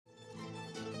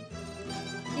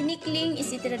Tinikling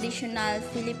is a traditional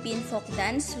Philippine folk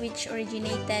dance which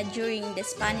originated during the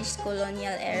Spanish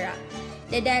colonial era.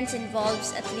 The dance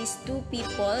involves at least two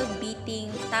people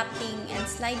beating, tapping, and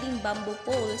sliding bamboo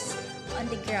poles on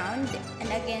the ground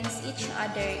and against each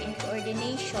other in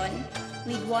coordination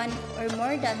with one or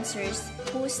more dancers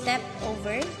who step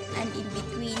over and in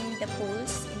between the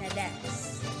poles in a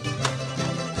dance.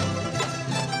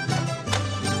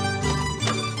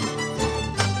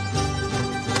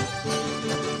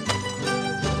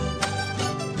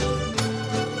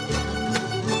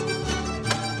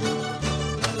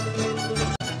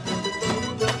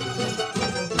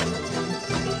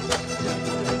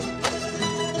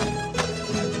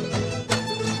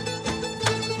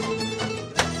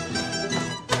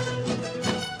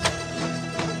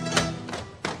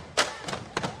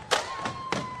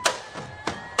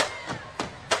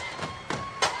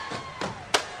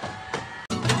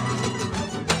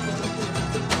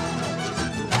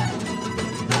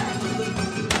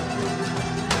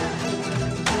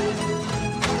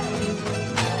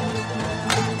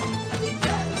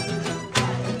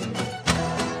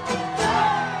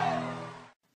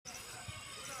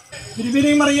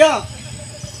 Binibining Maria!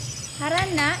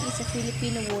 Harana is a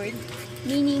Filipino word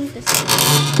meaning to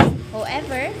sing.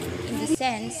 However, in the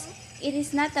sense, it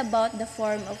is not about the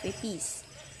form of a piece,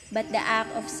 but the act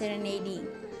of serenading.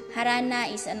 Harana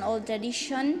is an old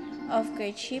tradition of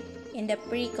courtship in the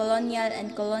pre-colonial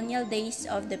and colonial days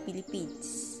of the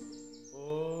Philippines.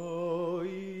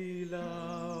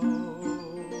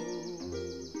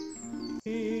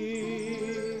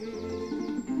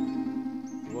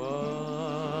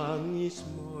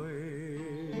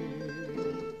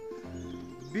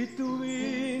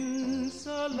 Bituin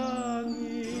sa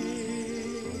langit,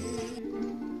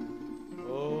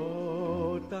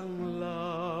 o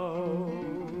tanglaw,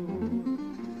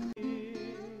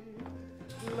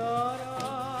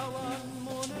 larawan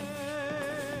mo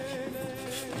nene,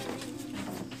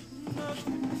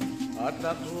 at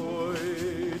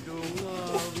ako'y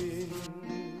dungawin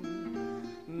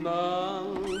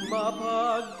nang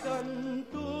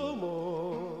mapagkanto mo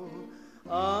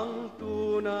ang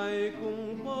tunay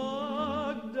kong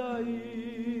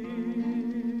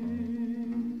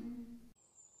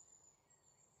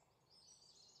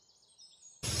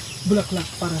Bulaklak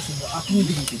para sa iyo, aking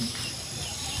ibigin.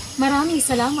 Maraming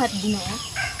salamat,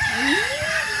 Ginoo.